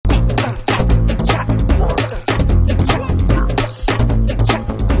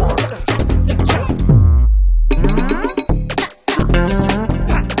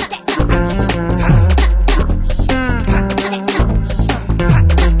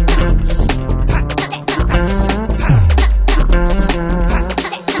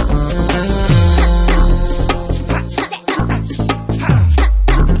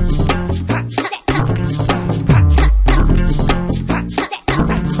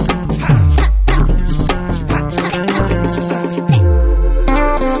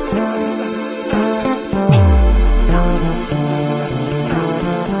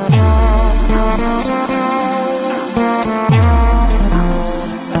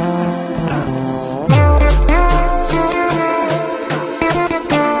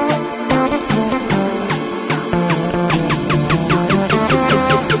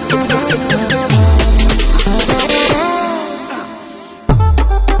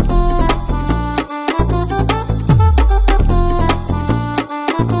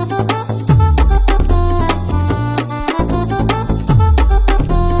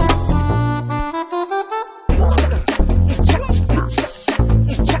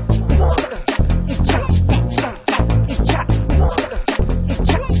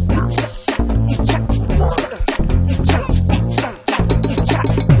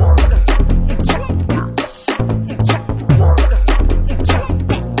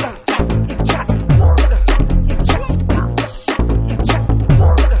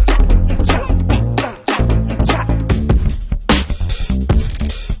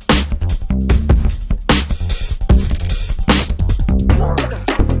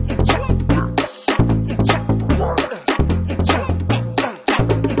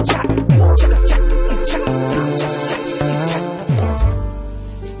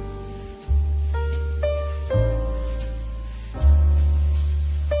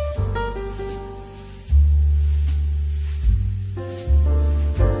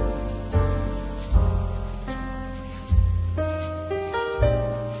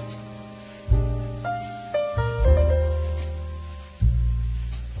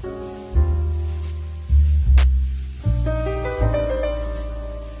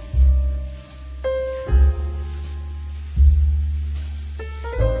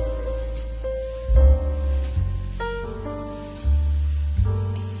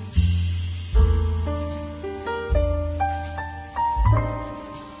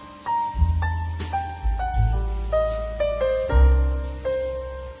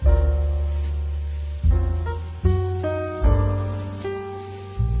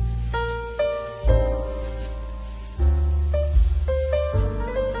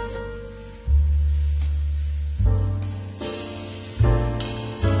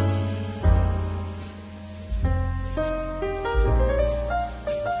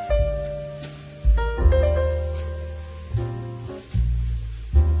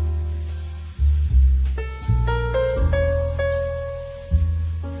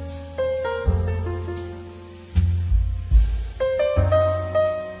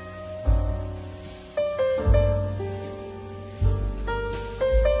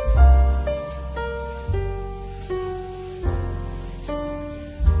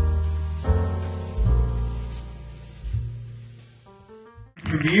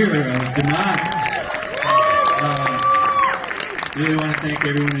premiere of Demise. Really want to thank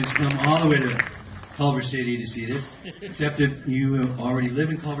everyone who's come all the way to Culver City to see this. Except if you already live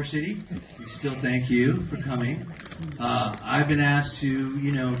in Culver City, we still thank you for coming. I've been asked to,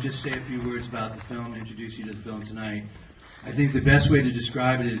 just say a few words about the film, introduce you to the film tonight. I think the best way to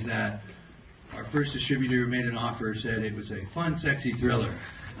describe it is that our first distributor made an offer, said it was a fun, sexy thriller.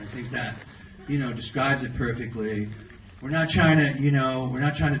 I think that, describes it perfectly. We're not trying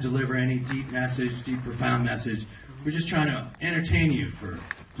to deliver any deep message, deep, profound message. We're just trying to entertain you for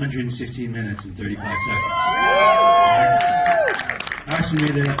 116 minutes and 35 seconds. I actually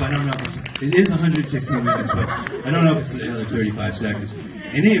made that up. I don't know if it is 116 minutes, but I don't know if it's the other 35 seconds.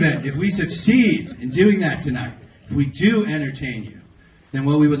 In any event, if we succeed in doing that tonight, if we do entertain you, then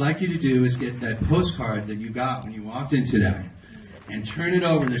what we would like you to do is get that postcard that you got when you walked in today and turn it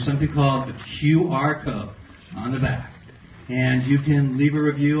over. There's something called a QR code on the back. And you can leave a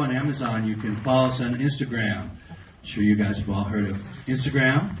review on Amazon. You can follow us on Instagram. I'm sure you guys have all heard of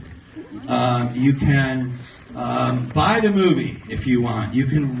Instagram. You can buy the movie if you want. You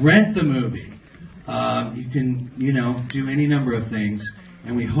can rent the movie. You can, do any number of things.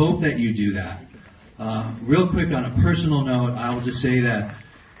 And we hope that you do that. Real quick, on a personal note, I will just say that,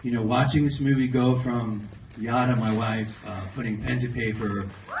 watching this movie go from Yara, my wife, putting pen to paper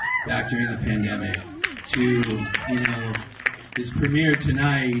back during the pandemic, to, this premiere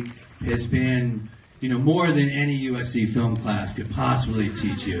tonight has been, more than any USC film class could possibly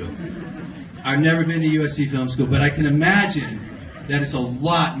teach you. I've never been to USC Film School, but I can imagine that it's a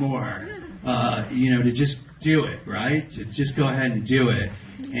lot more, to just do it, right? To just go ahead and do it.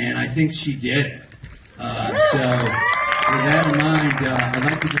 And I think she did it. So, with that in mind, I'd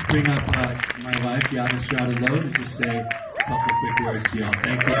like to just bring up my wife, Yara Estrada Lowe, to just say a couple of quick words to y'all.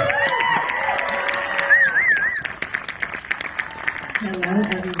 Thank you. Hello,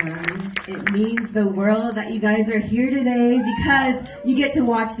 everyone. It means the world that you guys are here today because you get to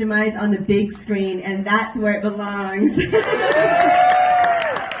watch Demise on the big screen, and that's where it belongs.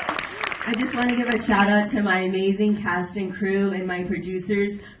 I just want to give a shout out to my amazing cast and crew and my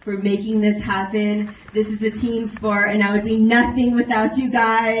producers for making this happen. This is a team sport, and I would be nothing without you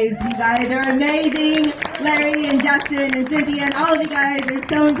guys. You guys are amazing. Larry and Justin and Cynthia and all of you guys are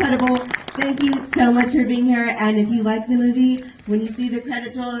so incredible. Thank you so much for being here. And if you like the movie, when you see the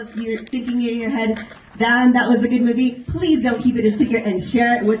credits roll, if you're thinking in your head, damn, that was a good movie, please don't keep it a secret and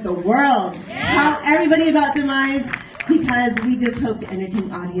share it with the world. Tell everybody about Demise, because we just hope to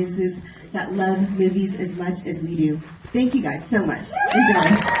entertain audiences that love movies as much as we do. Thank you guys so much.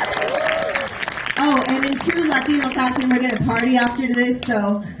 Enjoy. Oh, and in true Latino fashion, we're going to party after this,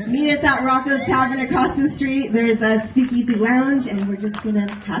 so meet us at Rocco's Tavern across the street. There's a speakeasy lounge, and we're just going to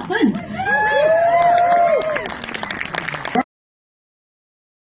have fun.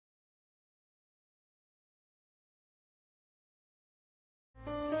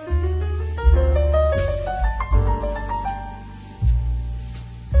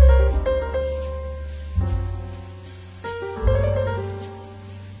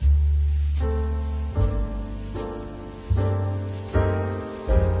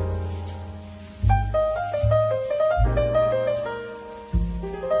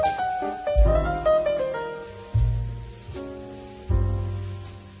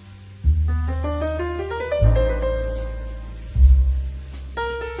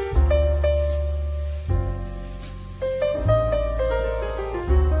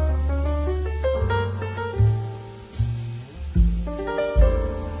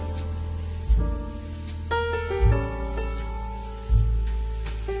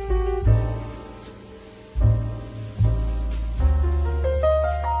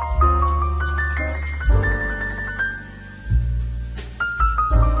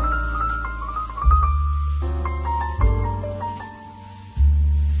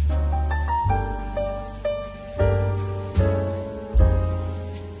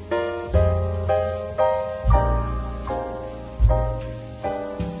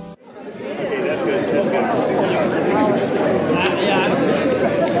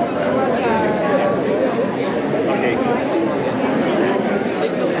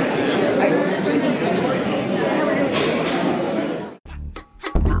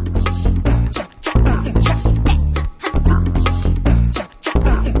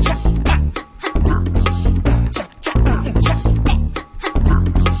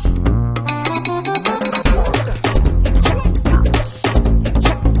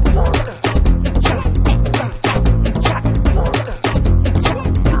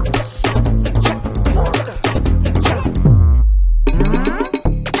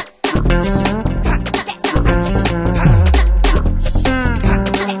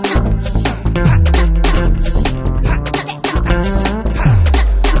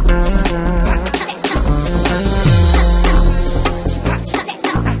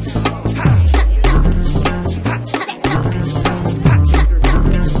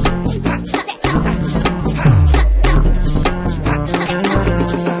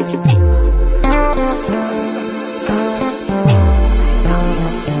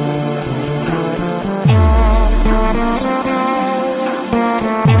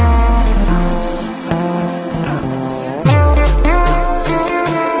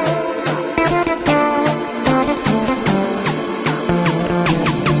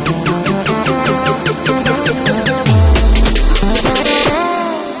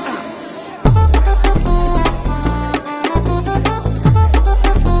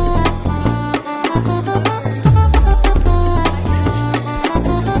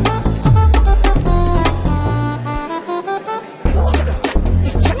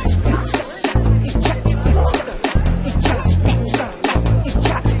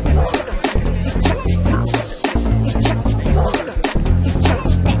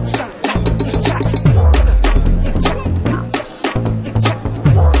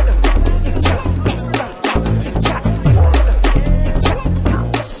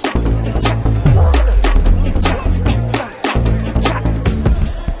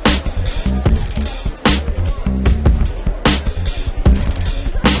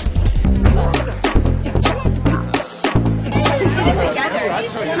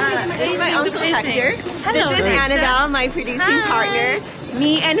 This is Annabelle, my producing partner.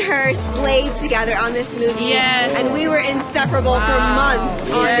 Me and her slaved together on this movie. Yes. And we were inseparable for months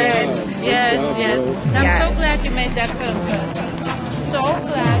on it. Yes. I'm so glad you made that film. So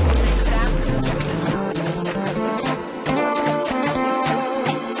glad.